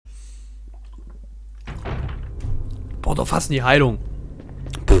Braucht doch fast die Heilung.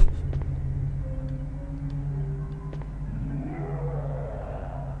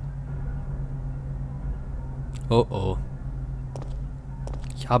 Oh oh.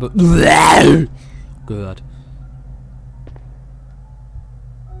 Ich habe gehört.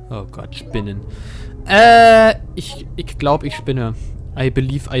 Oh Gott, Spinnen. Ich glaube, ich spinne. I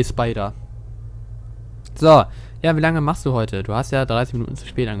believe I spider. So. Ja, wie lange machst du heute? Du hast ja 30 Minuten zu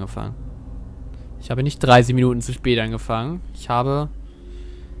spät angefangen. Ich habe nicht 30 Minuten zu spät angefangen. Ich habe...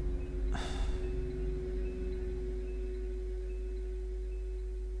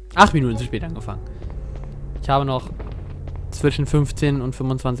 ...8 Minuten zu spät angefangen. Ich habe noch zwischen 15 und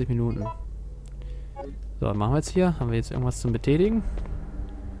 25 Minuten. So, was machen wir jetzt hier? Haben wir jetzt irgendwas zum Betätigen?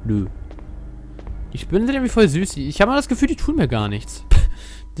 Nö. Die Spinnen sind irgendwie voll süß. Ich habe mal das Gefühl, die tun mir gar nichts.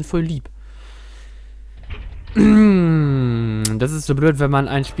 Die sind voll lieb. Das ist so blöd, wenn man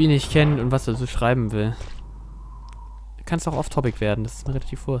ein Spiel nicht kennt und was dazu schreiben will. Kann es auch off-topic werden. Das ist mir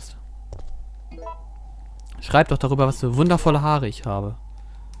relativ Wurst. Schreib doch darüber, was für wundervolle Haare ich habe.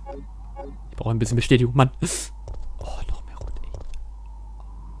 Ich brauche ein bisschen Bestätigung, Mann. Oh, noch mehr rot, ey.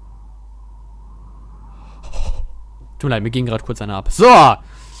 Tut mir leid, mir ging gerade kurz einer ab. So!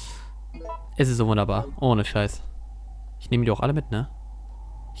 Es ist so wunderbar. Ohne Scheiß. Ich nehme die auch alle mit, ne?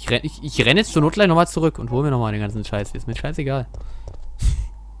 Ich renn jetzt zur Not gleich nochmal zurück und hole mir nochmal den ganzen Scheiß. Ist mir scheißegal.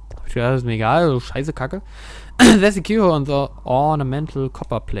 Ist mir egal, so scheiße Kacke. There's a key on the ornamental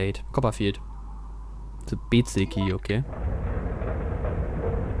copper plate. Copperfield. The BC Key, okay.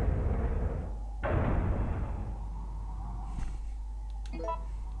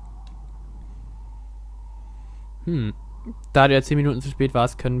 Da du ja 10 Minuten zu spät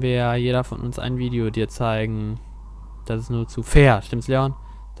warst, können wir ja jeder von uns ein Video dir zeigen. Das ist nur zu fair. Stimmt's, Leon?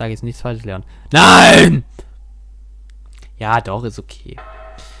 Sag jetzt nichts Falsches, Leon. Nein! Ja, doch, ist okay.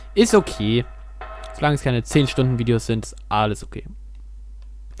 Ist okay. Solange es keine 10-Stunden-Videos sind, ist alles okay.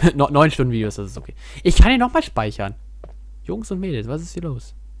 9-Stunden-Videos, das ist okay. Ich kann ihn nochmal speichern. Jungs und Mädels, was ist hier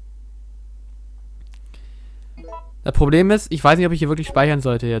los? Das Problem ist, ich weiß nicht, ob ich hier wirklich speichern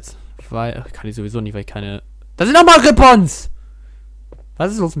sollte jetzt. Weil, kann ich sowieso nicht, weil ich keine... Das sind nochmal Rippons!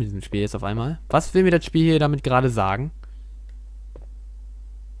 Was ist los mit diesem Spiel jetzt auf einmal? Was will mir das Spiel hier damit gerade sagen?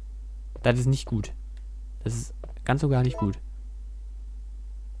 Das ist nicht gut. Das ist ganz und gar nicht gut.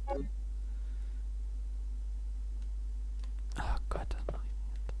 Oh Gott.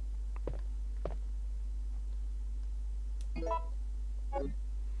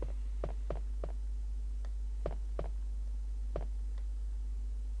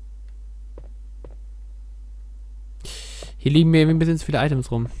 Hier liegen mir ein bisschen zu viele Items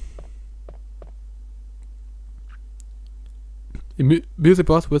rum. Music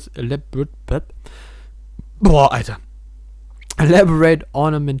box with elaborate... Boah, Alter. Elaborate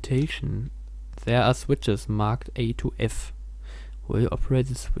ornamentation. There are switches marked A to F. Will operate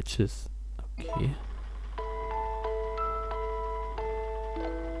the switches. Okay.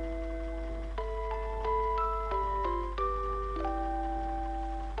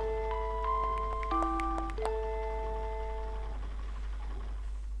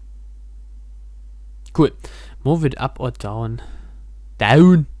 Cool. Move it up or down.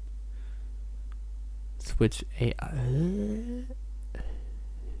 Down. Switch A.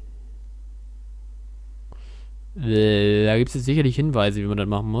 Da gibt es sicherlich Hinweise, wie man das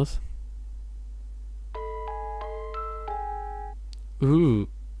machen muss.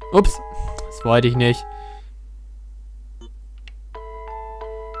 Ups. Das wollte ich nicht.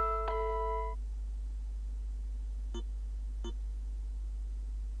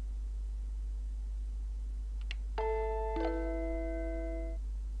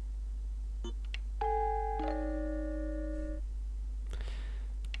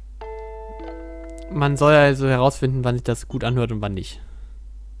 Man soll also herausfinden, wann sich das gut anhört und wann nicht.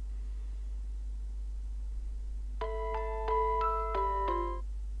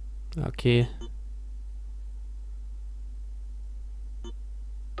 Okay.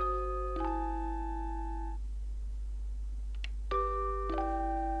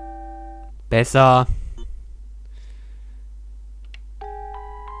 Besser.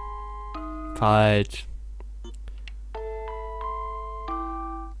 Falsch.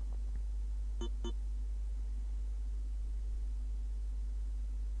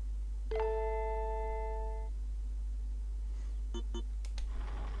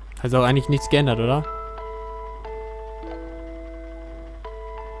 Also auch eigentlich nichts geändert, oder?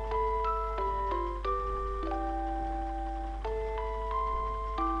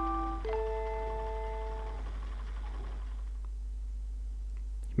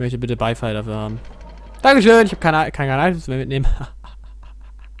 Ich möchte bitte Beifall dafür haben. Dankeschön, ich habe keine Items mehr mitnehmen.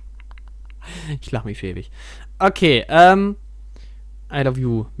 Ich lach mich schäbig. Okay, I love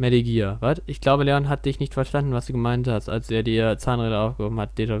you, Metal Gear. Was? Ich glaube, Leon hat dich nicht verstanden, was du gemeint hast, als er dir Zahnräder aufgehoben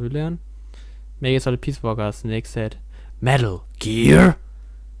hat. Déjà-vu, Leon? Megas hatte Peace Walker, Snake said. Metal Gear?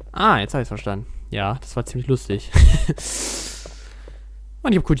 Ah, jetzt habe ich verstanden. Ja, das war ziemlich lustig.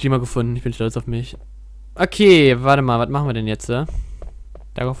 Und ich habe Kojima gefunden. Ich bin stolz auf mich. Okay, warte mal, was machen wir denn jetzt? Da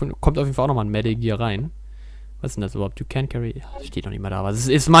kommt auf jeden Fall auch nochmal ein Metal Gear rein. Was ist denn das überhaupt? You can carry... Steht noch nicht mal da, was es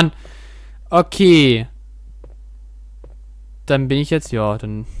ist, Mann. Okay. Dann bin ich jetzt... Ja,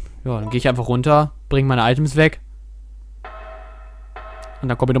 dann gehe ich einfach runter, bringe meine Items weg. Und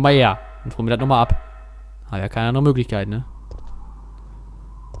dann komme ich nochmal her. Und hole mir das nochmal ab. Habe ja keine andere Möglichkeit, ne?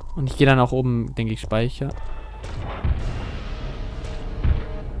 Und ich gehe dann auch oben, denke ich, Speicher.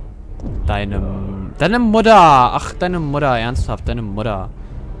 Deine Mutter. Ach, deine Mutter. Ernsthaft, deine Mutter.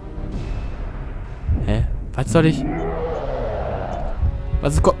 Hä? Was soll ich?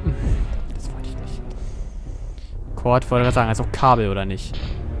 Was ist... Das wollte ich nicht. Cord, wollte gerade sagen, als auch Kabel, oder nicht?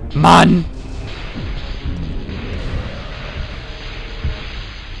 Mann!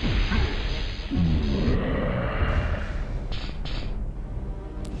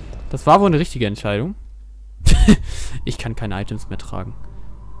 Das war wohl eine richtige Entscheidung. Ich kann keine Items mehr tragen.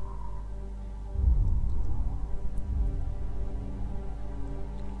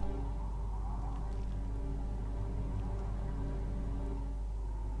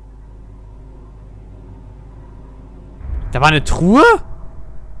 Da war eine Truhe?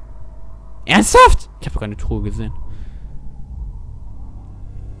 Ernsthaft? Ich habe doch keine Truhe gesehen.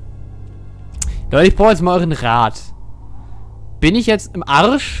 Leute, ich brauche jetzt mal euren Rat. Bin ich jetzt im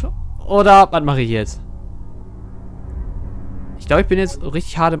Arsch? Oder was mache ich jetzt? Ich glaube, ich bin jetzt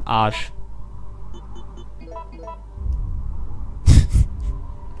richtig hart im Arsch.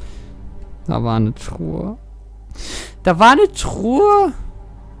 Da war eine Truhe. Da war eine Truhe?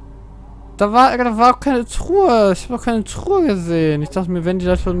 Da war auch keine Truhe. Ich habe auch keine Truhe gesehen. Ich dachte mir, wenn die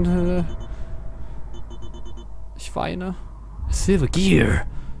das schon... Ich weine. Silver Gear.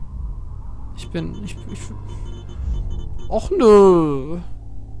 Och nö.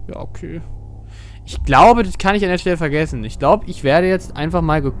 Ja, okay. Ich glaube, das kann ich an der Stelle vergessen. Ich glaube, ich werde jetzt einfach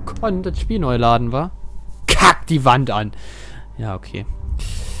mal gekonnt das Spiel neu laden, wa? Kack die Wand an. Ja, okay.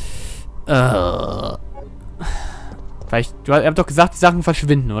 Vielleicht, ihr habt doch gesagt, die Sachen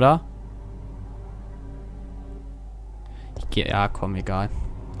verschwinden, oder? Ich gehe, ja, komm, egal.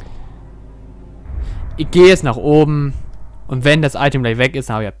 Ich gehe jetzt nach oben. Und wenn das Item gleich weg ist,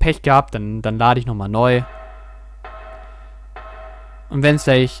 dann habe ich ja Pech gehabt. Dann lade ich nochmal neu. Und wenn es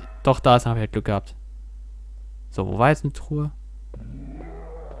gleich doch da ist, dann habe ich halt Glück gehabt. So, wo war jetzt eine Truhe?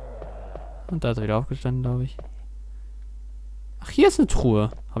 Und da ist er wieder aufgestanden, glaube ich. Ach, hier ist eine Truhe.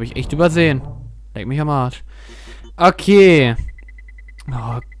 Habe ich echt übersehen. Leck mich am Arsch. Okay.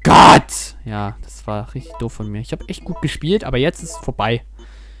 Oh Gott! Ja, das war richtig doof von mir. Ich habe echt gut gespielt, aber jetzt ist es vorbei.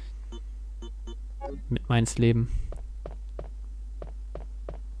 Mit meins Leben.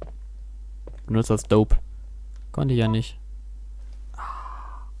 Benutzt das Dope. Konnte ich ja nicht.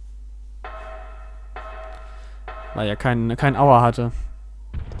 Weil er kein Auer hatte.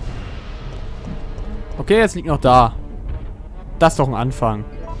 Okay, jetzt liegt noch da. Das ist doch ein Anfang.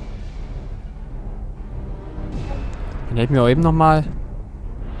 Dann hätten wir auch eben nochmal...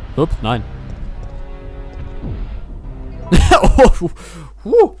 Ups, nein.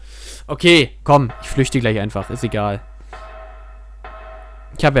 Okay, komm. Ich flüchte gleich einfach. Ist egal.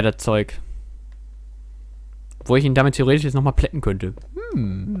 Ich habe ja das Zeug. Wo ich ihn damit theoretisch jetzt nochmal plätten könnte.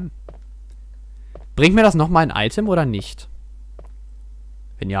 Bringt mir das nochmal ein Item oder nicht?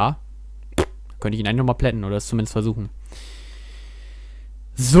 Wenn ja, könnte ich ihn eigentlich nochmal plätten oder es zumindest versuchen.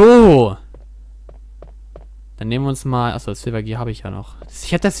 So. Dann nehmen wir uns mal... Achso, das Silver Gear habe ich ja noch.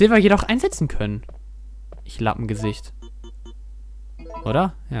 Ich hätte das Silver Gear doch einsetzen können. Ich Lappengesicht.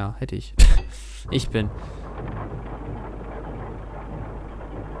 Oder? Ja, hätte ich. Ich bin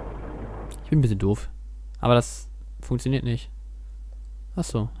ein bisschen doof. Aber das funktioniert nicht.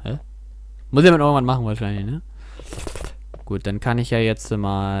 Achso, hä? Muss ja mit irgendwann machen wahrscheinlich, ne? Gut, dann kann ich ja jetzt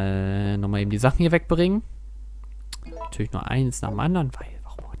mal nochmal eben die Sachen hier wegbringen. Natürlich nur eins nach dem anderen, weil,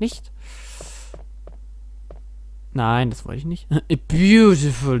 warum auch nicht? Nein, das wollte ich nicht. A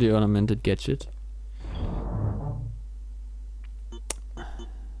beautifully ornamented gadget.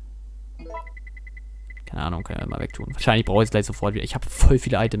 Keine Ahnung, kann ich mal wegtun. Wahrscheinlich brauche ich es gleich sofort wieder. Ich habe voll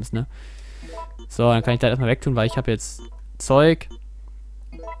viele Items, ne? So, dann kann ich das erstmal wegtun, weil ich habe jetzt Zeug.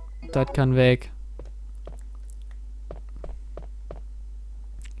 Das kann weg.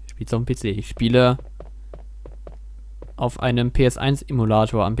 Spielst auf dem PC. Ich spiele auf einem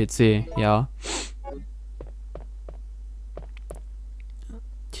PS1-Emulator am PC, ja.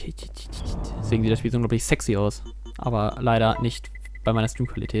 Deswegen sieht das Spiel so unglaublich sexy aus. Aber leider nicht bei meiner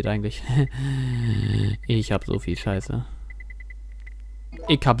Streamqualität eigentlich. Ich hab so viel Scheiße.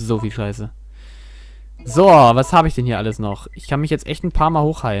 So, was habe ich denn hier alles noch? Ich kann mich jetzt echt ein paar Mal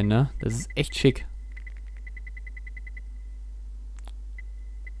hochheilen, ne? Das ist echt schick.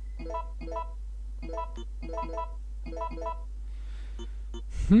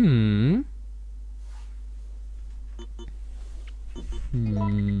 Ja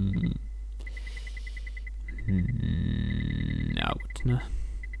gut, ne?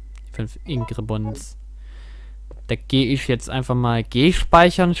 5 Ink-Ribbons. Da gehe ich jetzt einfach mal... Geh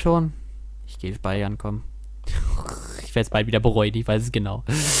speichern schon? Ich gehe speichern, komm. Ich werde es bald wieder bereuen, ich weiß es genau.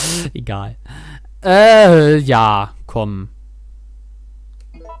 Egal. Ja, komm.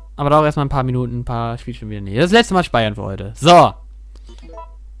 Aber dauert erstmal ein paar Minuten, ein paar Spiele schon wieder. Nee, das letzte Mal speichern für heute. So.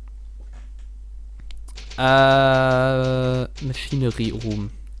 Maschinerie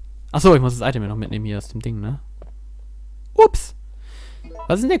Room. Achso, ich muss das Item ja noch mitnehmen hier aus dem Ding, ne? Ups.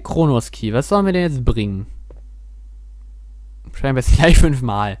 Was ist denn der Kronos-Key? Was sollen wir denn jetzt bringen? Schreiben wir es gleich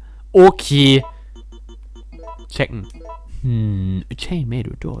 5-mal. Okay. Checken. A chain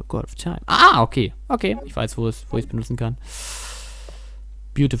made a door, god of time. Ah, okay. Okay, ich weiß, wo ich es benutzen kann.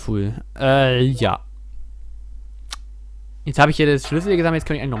 Beautiful. Ja. Jetzt habe ich hier das Schlüssel gesammelt, jetzt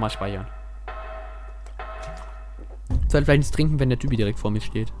kann ich eigentlich nochmal speichern. Sollte vielleicht nichts trinken, wenn der Typi direkt vor mir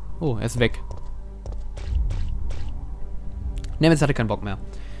steht. Oh, er ist weg. Nemesis hatte keinen Bock mehr.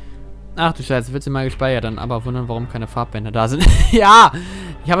 Ach du Scheiße, wird sie mal gespeichert, dann aber wundern, warum keine Farbbänder da sind. Ja!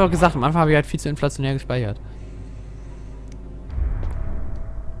 Ich habe auch gesagt, am Anfang habe ich halt viel zu inflationär gespeichert.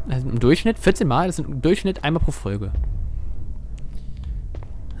 Das sind im Durchschnitt 14 Mal, das sind im Durchschnitt einmal pro Folge.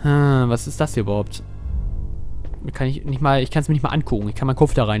 Was ist das hier überhaupt? Kann ich nicht mal, ich kann es mir nicht mal angucken. Ich kann meinen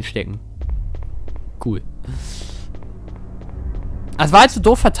Kopf da reinstecken. Cool. Es war halt so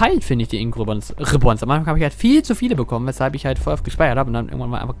doof verteilt, finde ich, die Ink-Ribbons. Am Anfang habe ich halt viel zu viele bekommen, weshalb ich halt voll oft gespeichert habe und dann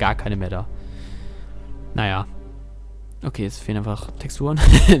irgendwann war einfach gar keine mehr da. Naja. Okay, es fehlen einfach Texturen.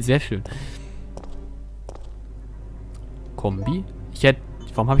 Sehr schön. Kombi?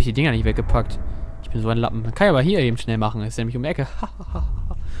 Warum habe ich die Dinger nicht weggepackt? Ich bin so ein Lappen. Man kann ja aber hier eben schnell machen. Das ist nämlich um die Ecke.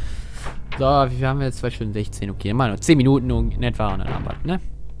 So, wie viel haben wir jetzt? 2 Stunden 16. Okay, mal noch 10 Minuten in etwa und dann haben wir, ne?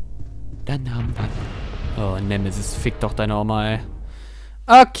 Dann haben wir... Oh, Nemesis, fick doch deine Oma, ey.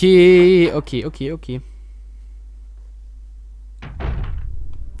 Okay. Hier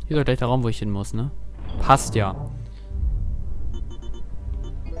ist doch gleich der Raum, wo ich hin muss, ne? Passt ja.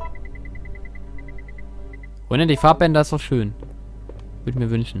 Und denn die Farbbänder ist doch schön. Würde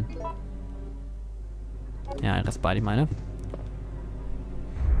mir wünschen. Ja, ein Rest beide, ich meine.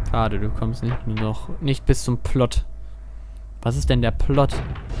 Schade, du kommst nicht bis zum Plot. Was ist denn der Plot?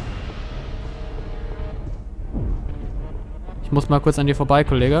 Ich muss mal kurz an dir vorbei,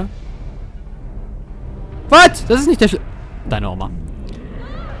 Kollege. Was? Das ist nicht der Deine Oma.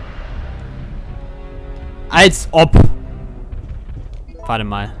 Als ob. Warte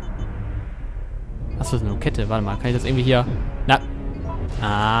mal. Achso, das ist eine Kette. Warte mal, kann ich das irgendwie hier... Na.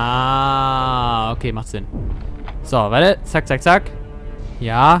 Ah, okay, macht Sinn. So, warte. Zack, zack, zack.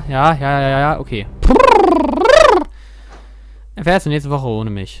 Ja, okay. Erfährst du nächste Woche ohne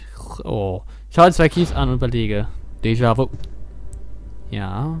mich. Oh. Ich schaue 2 Keys an und überlege. Déjà-vu.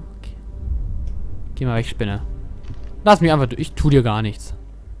 Ja, okay. Geh mal weg, Spinne. Lass mich einfach durch. Ich tu dir gar nichts.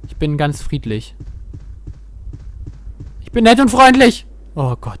 Ich bin ganz friedlich. Ich bin nett und freundlich.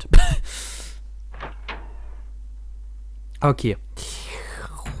 Oh Gott. Okay.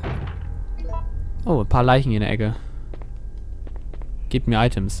 Oh, ein paar Leichen hier in der Ecke. Gebt mir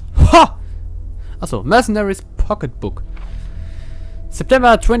Items. Ha! Achso, Mercenaries Pocketbook.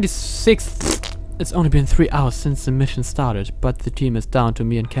 September 26th. It's only been 3 hours since the mission started, but the team is down to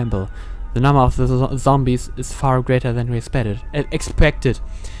me and Campbell. The number of the zombies is far greater than we expected.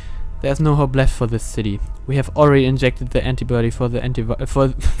 There's no hope left for this city. We have already injected the antibody for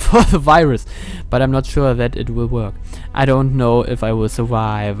the virus, but I'm not sure that it will work. I don't know if I will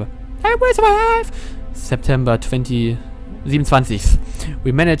survive. I will survive! September 27th.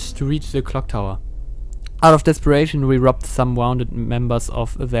 We managed to reach the clock tower. Out of desperation, we robbed some wounded members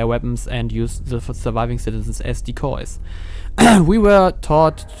of their weapons and used the surviving citizens as decoys. We were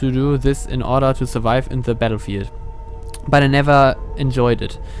taught to do this in order to survive in the battlefield, but I never enjoyed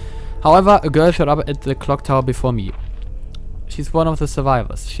it. However, a girl showed up at the clock tower before me. She's one of the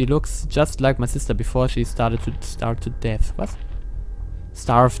survivors. She looks just like my sister before she starved to death. Was?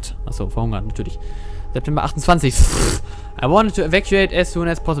 Starved. Achso, verhungert, natürlich. September 28. I wanted to evacuate as soon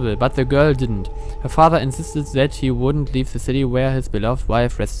as possible, but the girl didn't. Her father insisted that he wouldn't leave the city where his beloved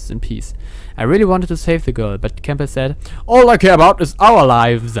wife rests in peace. I really wanted to save the girl, but Campbell said, "All I care about is our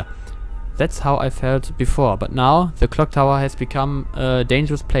lives." That's how I felt before, but now the clock tower has become a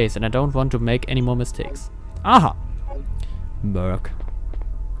dangerous place and I don't want to make any more mistakes. Aha! Merc.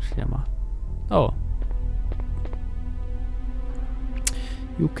 Schlimmer. Oh.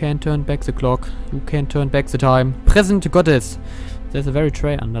 You can't turn back the clock. You can't turn back the time. Present Goddess. There's a very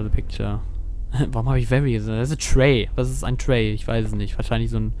tray under the picture. Warum habe ich very gesagt? Das ist a tray. Was ist ein Tray? Ich weiß es nicht.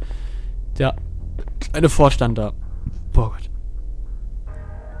 Wahrscheinlich so ein... Ja. Eine Vorstand da. Boah Gott.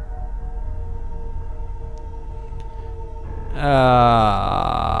 Du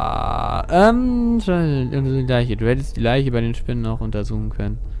hättest die Leiche bei den Spinnen auch untersuchen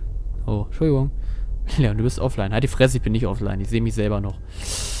können. Oh, Entschuldigung. Leon, du bist offline. Halt die Fresse, ich bin nicht offline. Ich sehe mich selber noch.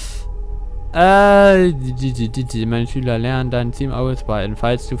 Meine Schüler lernen dein Team ausbehalten.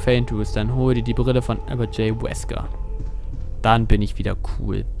 Falls du faint tust, dann hol dir die Brille von Albert J. Wesker. Dann bin ich wieder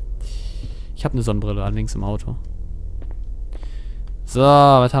cool. Ich habe eine Sonnenbrille, allerdings im Auto. So,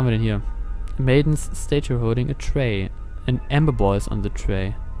 was haben wir denn hier? A maiden's statue holding a tray. And amber balls on the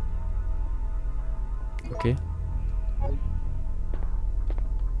tray. Okay.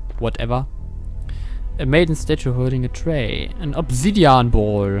 Whatever. A maiden statue holding a tray. An obsidian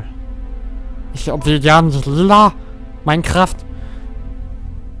ball. Obsidian ist lila. Minecraft.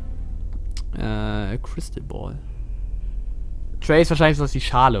 A crystal ball. Tray ist wahrscheinlich sowas wie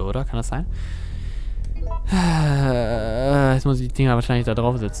Schale, oder? Kann das sein? Jetzt muss ich die Dinger wahrscheinlich da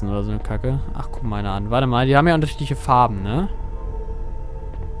drauf setzen oder so eine Kacke. Ach, guck mal eine an. Warte mal, die haben ja unterschiedliche Farben, ne?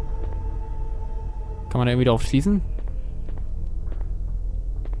 Kann man da irgendwie drauf schließen?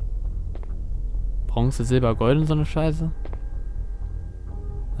 Bronze, Silber, Gold und so eine Scheiße.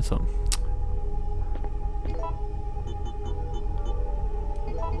 Achso.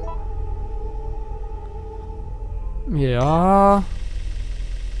 Ja.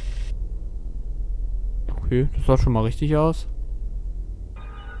 Okay, das sah schon mal richtig aus.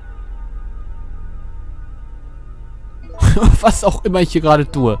 Was auch immer ich hier gerade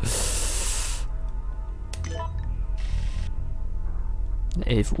tue.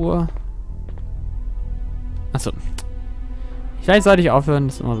 11 Uhr. Achso. Vielleicht sollte ich aufhören,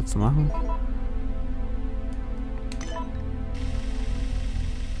 das immer so zu machen.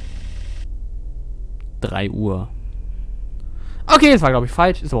 Drei Uhr. Okay, das war glaube ich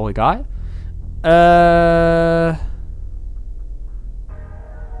falsch, ist aber auch egal.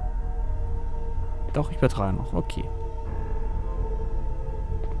 Doch, ich übertrage noch. Okay.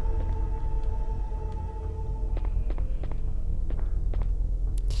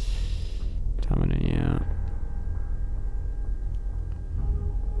 Was haben wir denn hier?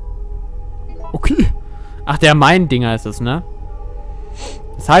 Okay. Ach, der Mein-Dinger ist es, ne?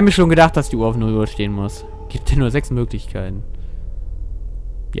 Das habe ich mir schon gedacht, dass die Uhr auf 0 Uhr stehen muss. Gibt ja nur 6 Möglichkeiten.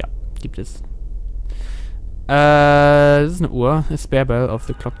 Ja, gibt es. Das ist eine Uhr. A spare bell of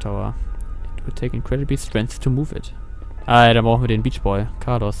the clock tower. It would take incredibly strength to move it. Ah, dann brauchen wir den Beach Boy.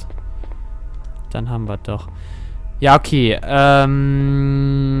 Carlos. Dann haben wir doch. Ja, okay. Kann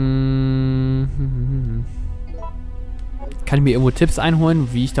ich mir irgendwo Tipps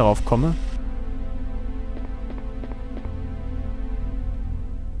einholen, wie ich darauf komme?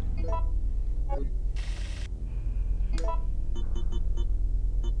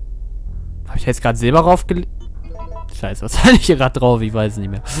 Habe ich jetzt gerade Silber raufgelegt? Scheiße, was hatte ich hier gerade drauf? Ich weiß es nicht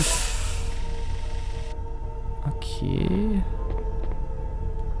mehr. Okay.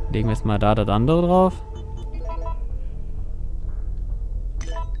 Legen wir jetzt mal da das andere drauf.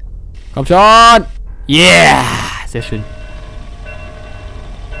 Komm schon! Yeah! Sehr schön.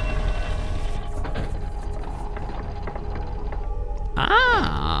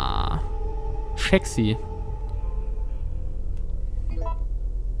 Ah! Sexy.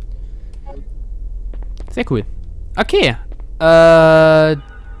 Sehr cool. Okay. Dann...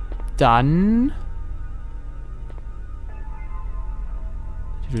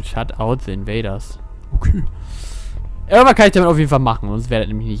 Shut out the invaders. Okay. Irgendwann kann ich damit auf jeden Fall machen, sonst wäre das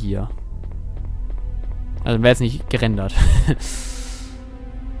nämlich nicht hier. Also wäre es nicht gerendert.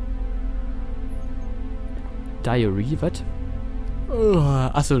 Diary, was?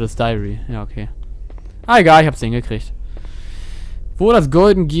 Achso, das Diary. Ja, okay. Ah, egal, ich hab's hingekriegt. Wo das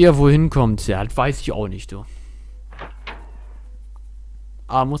Golden Gear wohin kommt, ja, das weiß ich auch nicht, du.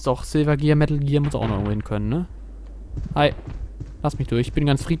 Aber muss auch Silver Gear, Metal Gear muss auch noch irgendwo hin können, ne? Hi. Lass mich durch, ich bin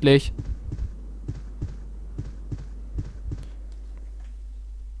ganz friedlich.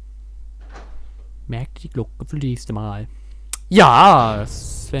 Merkt die Glocke für das nächste Mal. Ja,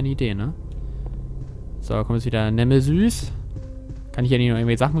 das wäre eine Idee, ne? So, kommt jetzt wieder Nemesis. Kann ich ja nicht noch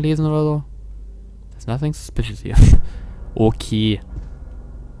irgendwelche Sachen lesen oder so? There's nothing suspicious hier. Okay.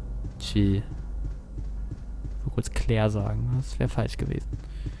 Chill. Nur kurz Claire sagen. Das wäre falsch gewesen.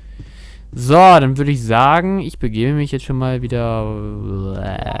 So, dann würde ich sagen, ich begebe mich jetzt schon mal wieder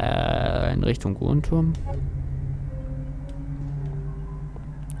in Richtung Glockenturm.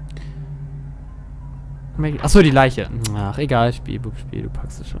 Achso, die Leiche. Ach, egal, Spiel, du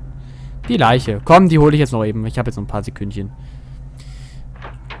packst es schon. Die Leiche. Komm, die hole ich jetzt noch eben. Ich habe jetzt noch ein paar Sekündchen.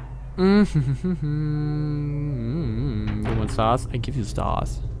 You want stars? I give you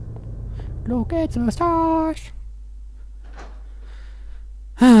stars. Look at the stars.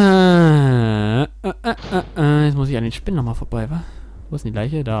 Jetzt muss ich an den Spinnen nochmal vorbei, wa? Wo ist denn die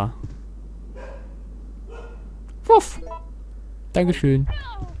Leiche? Da. Wuff. Dankeschön.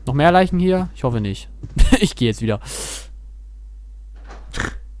 Noch mehr Leichen hier? Ich hoffe nicht. Ich gehe jetzt wieder.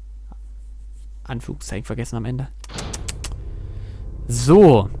 Anführungszeichen vergessen am Ende.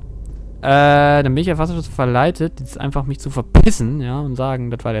 So. Dann bin ich ja fast dazu verleitet, jetzt einfach mich zu verpissen, ja, und sagen,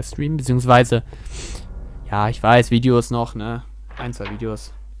 das war der Stream, beziehungsweise, ja, ich weiß, Videos noch, ne? 1, 2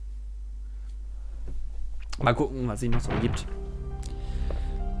 Videos. Mal gucken, was sich noch so gibt.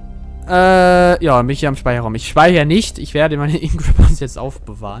 Ja, bin ich hier am Speicherraum. Ich speichere nicht. Ich werde meine Ingredients jetzt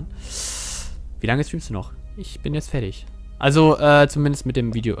aufbewahren. Wie lange streamst du noch? Ich bin jetzt fertig. Also, zumindest mit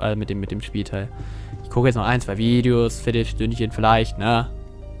dem Video, mit dem Spielteil. Ich gucke jetzt noch 1, 2 Videos, Viertelstündchen vielleicht, ne?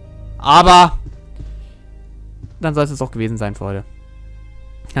 Aber dann soll es auch gewesen sein für heute.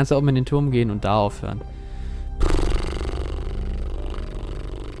 Kannst du oben in den Turm gehen und da aufhören.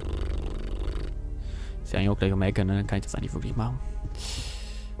 Ist ja eigentlich auch gleich um die Ecke, ne? Dann kann ich das eigentlich wirklich machen.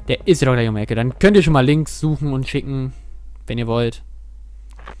 Der ist ja doch gleich um die Ecke. Dann könnt ihr schon mal Links suchen und schicken, wenn ihr wollt.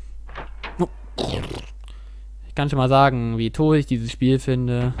 Ich kann schon mal sagen, wie toll ich dieses Spiel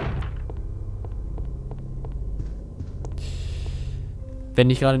finde. Wenn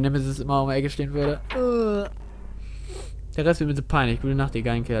nicht gerade Nemesis immer um die Ecke stehen würde. Der Rest wird mir so peinlich. Gute Nacht, ihr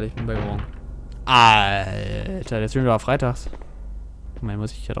geilen Kerl. Ich bin bei Ron. Alter, der Stream war freitags. Ich meine,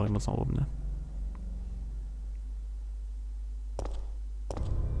 muss ich ja doch immer nach oben, ne?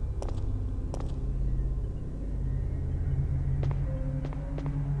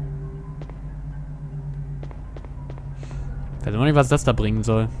 Ich weiß noch nicht, was das da bringen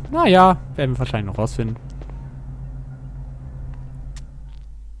soll. Naja, werden wir wahrscheinlich noch rausfinden.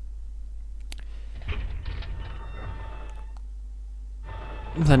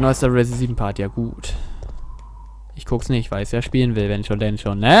 Sein neuester Resident 7 Part, ja gut. Ich guck's nicht, weil ich ja spielen will, wenn schon, denn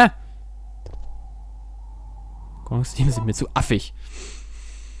schon, ne? Gronk-Streams sind mir zu affig.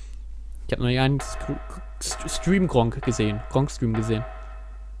 Ich habe noch einen Stream-Gronk gesehen. Gronk-Stream gesehen.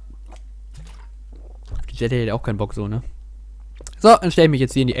 Die Jette hätte auch keinen Bock so, ne? So, dann stelle ich mich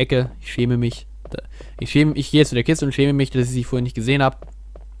jetzt hier in die Ecke. Ich schäme mich. Ich gehe jetzt zu der Kiste und schäme mich, dass ich sie vorher nicht gesehen habe.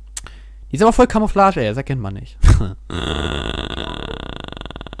 Die ist aber voll Camouflage, ey. Das erkennt man nicht.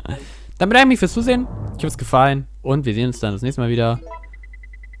 Dann bedanke ich mich fürs Zusehen. Ich hoffe, es gefallen. Und wir sehen uns dann das nächste Mal wieder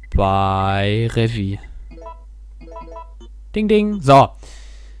bei Regie. Ding, ding. So.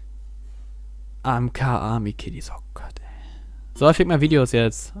 AMK Army Kiddies. Oh Gott, ey. So, schickt mal Videos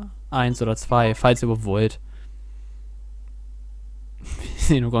jetzt. 1 oder 2, falls ihr überhaupt wollt. Wir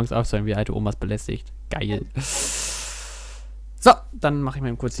sehen nur Gronks aufzeigen, wie alte Omas belästigt. Geil. So, dann mache ich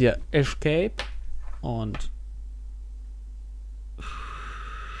mal kurz hier Escape. Und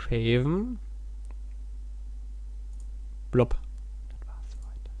Shaven. Blop.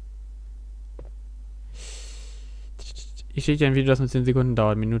 Ich schicke dir ein Video, das mit 10 Sekunden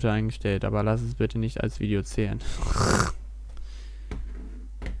dauert, Minute eingestellt, aber lass es bitte nicht als Video zählen.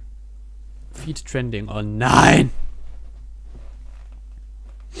 Feed Trending, oh nein!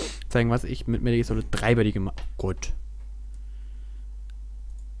 Zeigen, was ich mit Medic oder 3 bei die gemacht. Gut.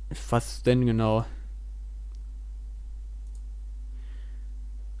 Was denn genau?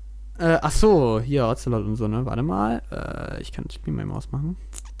 Ach so, hier Ocelot und so, ne? Warte mal. Ich kann das Spiel mal eben ausmachen.